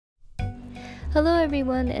Hello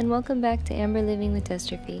everyone and welcome back to Amber Living with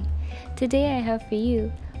Dystrophy. Today I have for you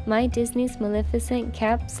my Disney's Maleficent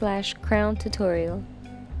cap/crown tutorial.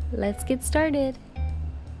 Let's get started!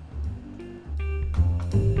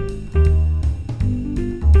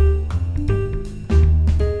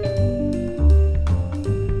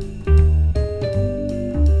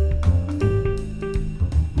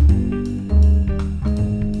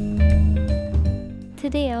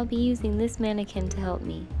 Today I'll be using this mannequin to help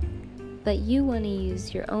me, but you want to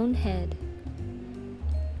use your own head,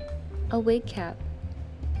 a wig cap,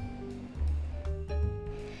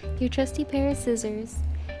 your trusty pair of scissors,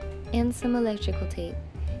 and some electrical tape.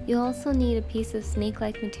 You'll also need a piece of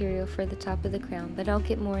snake-like material for the top of the crown, but I'll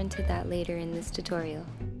get more into that later in this tutorial.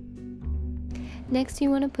 Next,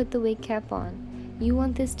 you want to put the wig cap on. You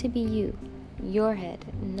want this to be you, your head,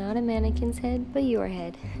 not a mannequin's head, but your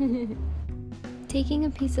head. Taking a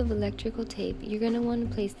piece of electrical tape, you're going to want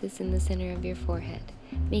to place this in the center of your forehead,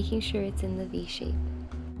 making sure it's in the V shape.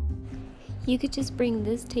 You could just bring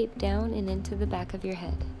this tape down and into the back of your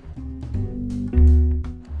head.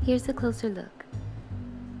 Here's a closer look.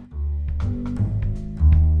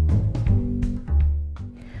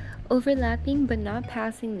 Overlapping but not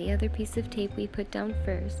passing the other piece of tape we put down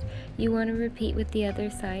first, you want to repeat with the other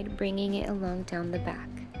side, bringing it along down the back.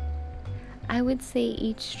 I would say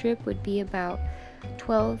each strip would be about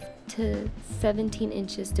 12 to 17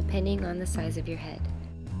 inches depending on the size of your head.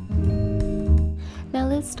 Now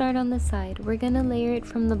let's start on the side. We're going to layer it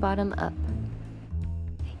from the bottom up.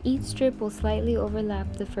 Each strip will slightly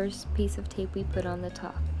overlap the first piece of tape we put on the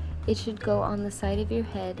top. It should go on the side of your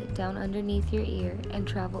head, down underneath your ear, and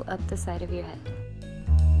travel up the side of your head.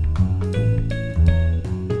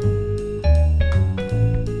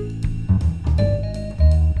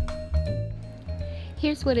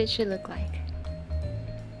 Here's what it should look like.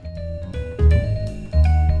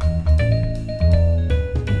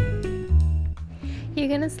 You're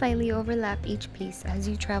going to slightly overlap each piece as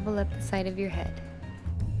you travel up the side of your head.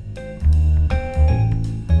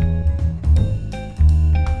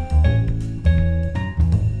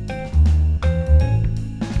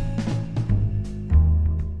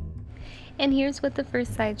 And here's what the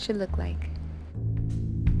first side should look like.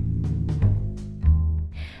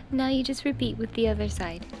 Now you just repeat with the other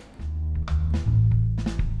side.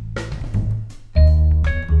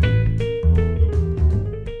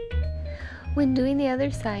 When doing the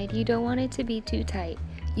other side, you don't want it to be too tight.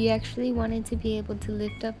 You actually want it to be able to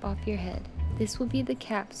lift up off your head. This will be the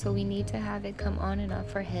cap, so we need to have it come on and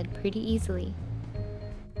off our head pretty easily.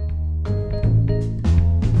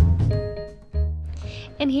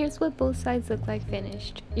 And here's what both sides look like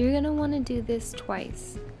finished. You're going to want to do this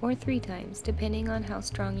twice or 3 times depending on how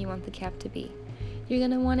strong you want the cap to be. You're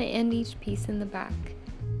going to want to end each piece in the back.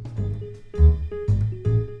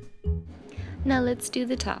 Now let's do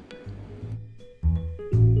the top.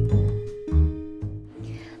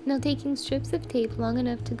 Now taking strips of tape long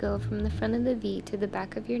enough to go from the front of the V to the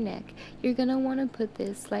back of your neck, you're going to want to put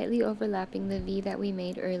this slightly overlapping the V that we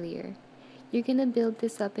made earlier. You're going to build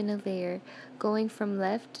this up in a layer going from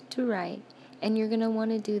left to right, and you're going to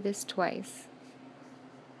want to do this twice.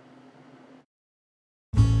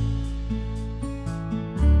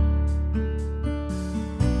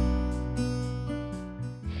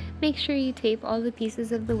 Make sure you tape all the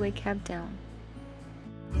pieces of the wig cap down.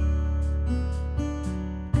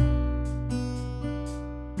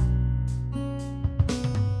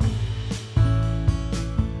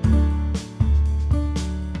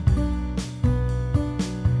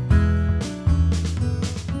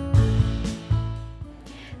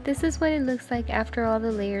 This is what it looks like after all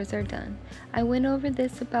the layers are done. I went over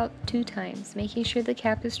this about 2 times, making sure the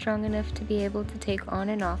cap is strong enough to be able to take on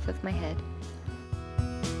and off with my head.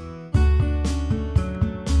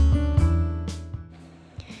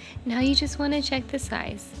 Now you just want to check the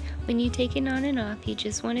size. When you take it on and off, you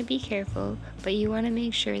just want to be careful, but you want to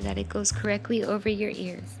make sure that it goes correctly over your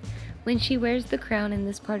ears. When she wears the crown in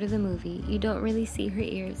this part of the movie, you don't really see her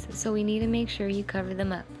ears, so we need to make sure you cover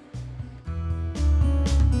them up.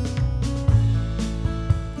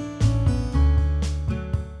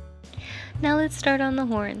 Now let's start on the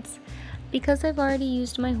horns. Because I've already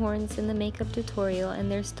used my horns in the makeup tutorial and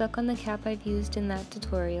they're stuck on the cap I've used in that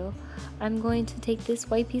tutorial, I'm going to take this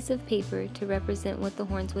white piece of paper to represent what the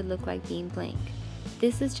horns would look like being blank.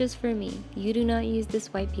 This is just for me. You do not use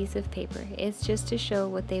this white piece of paper. It's just to show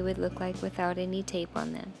what they would look like without any tape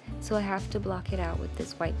on them. So I have to block it out with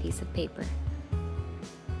this white piece of paper.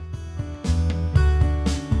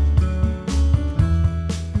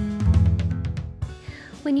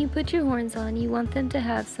 When you put your horns on, you want them to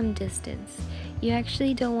have some distance. You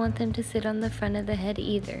actually don't want them to sit on the front of the head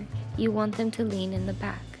either. you want them to lean in the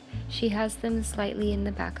back. She has them slightly in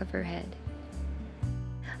the back of her head.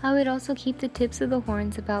 I would also keep the tips of the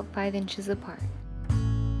horns about 5 inches apart.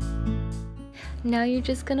 Now you're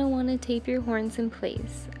just going to want to tape your horns in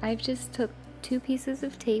place. I've just took 2 pieces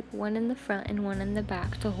of tape, one in the front and one in the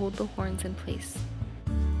back, to hold the horns in place.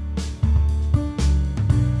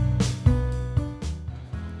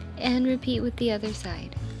 And repeat with the other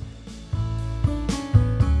side.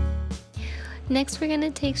 Next, we're going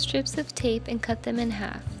to take strips of tape and cut them in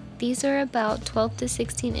half. These are about 12 to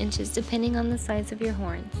 16 inches depending on the size of your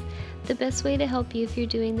horns. The best way to help you if you're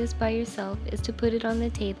doing this by yourself is to put it on the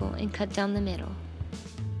table and cut down the middle.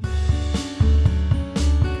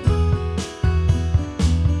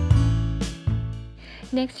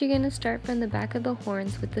 Next, you're going to start from the back of the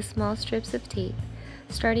horns with the small strips of tape.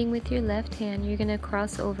 Starting with your left hand, you're going to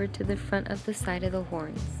cross over to the front of the side of the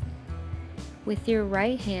horns. With your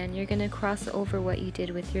right hand, you're going to cross over what you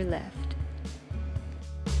did with your left.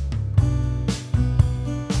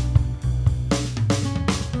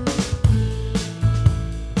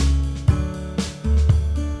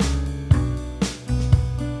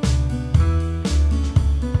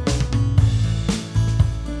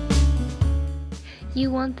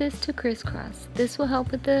 You want this to crisscross. This will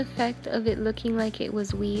help with the effect of it looking like it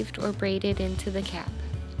was weaved or braided into the cap.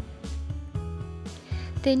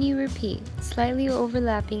 Then you repeat, slightly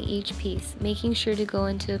overlapping each piece, making sure to go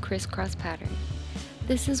into a crisscross pattern.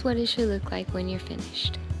 This is what it should look like when you're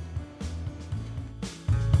finished.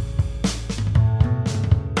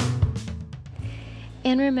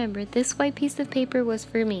 And remember, this white piece of paper was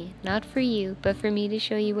for me, not for you, but for me to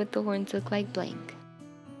show you what the horns look like blank.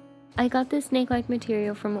 I got this snake-like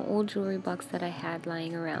material from an old jewelry box that I had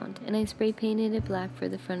lying around, and I spray painted it black for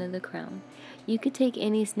the front of the crown. You could take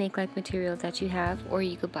any snake-like material that you have, or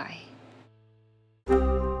you could buy.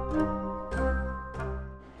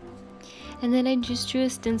 And then I just drew a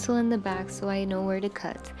stencil in the back so I know where to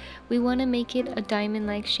cut. We want to make it a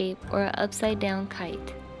diamond-like shape or an upside-down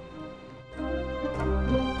kite.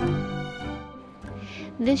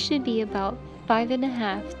 This should be about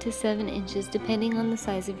 5.5 to 7 inches depending on the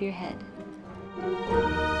size of your head.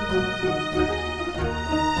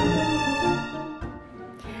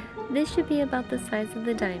 This should be about the size of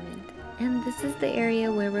the diamond, and this is the area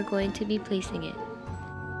where we're going to be placing it.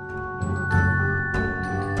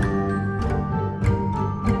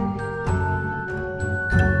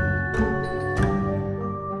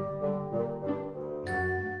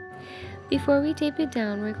 Before we tape it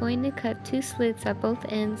down, we're going to cut 2 slits at both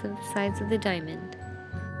ends of the sides of the diamond.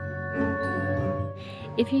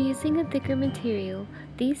 If you're using a thicker material,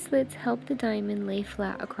 these slits help the diamond lay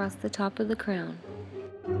flat across the top of the crown.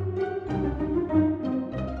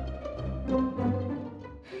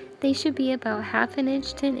 They should be about 1/2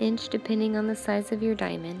 inch to 1 inch depending on the size of your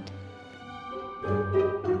diamond.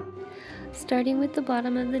 Starting with the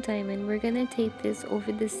bottom of the diamond, we're going to tape this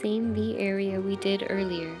over the same V area we did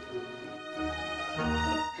earlier.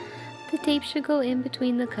 The tape should go in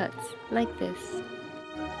between the cuts, like this.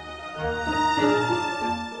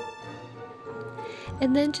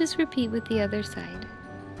 And then just repeat with the other side.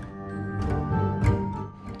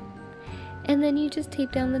 And then you just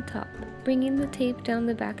tape down the top, bringing the tape down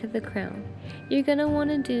the back of the crown. You're going to want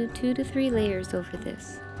to do 2 to 3 layers over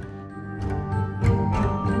this.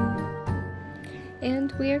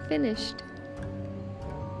 And we are finished.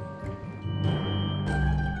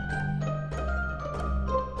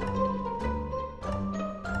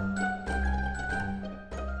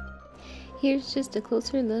 Here's just a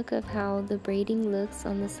closer look of how the braiding looks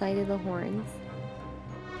on the side of the horns.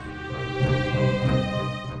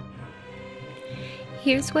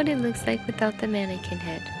 Here's what it looks like without the mannequin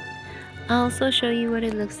head. I'll also show you what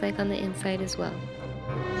it looks like on the inside as well.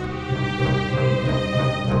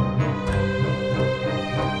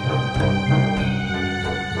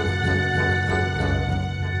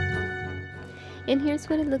 And here's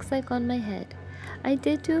what it looks like on my head. I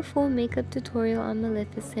did do a full makeup tutorial on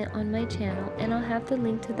Maleficent on my channel, and I'll have the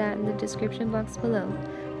link to that in the description box below.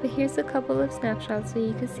 But here's a couple of snapshots so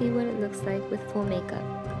you can see what it looks like with full makeup.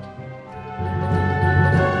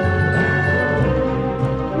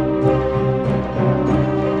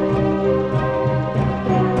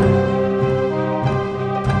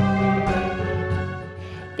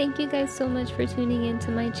 Thank you guys so much for tuning in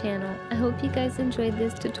to my channel. I hope you guys enjoyed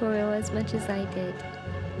this tutorial as much as I did.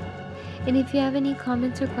 And if you have any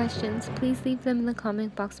comments or questions, please leave them in the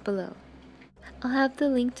comment box below. I'll have the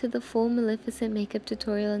link to the full Maleficent makeup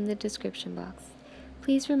tutorial in the description box.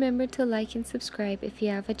 Please remember to like and subscribe if you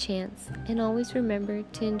have a chance, and always remember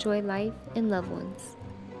to enjoy life and loved ones.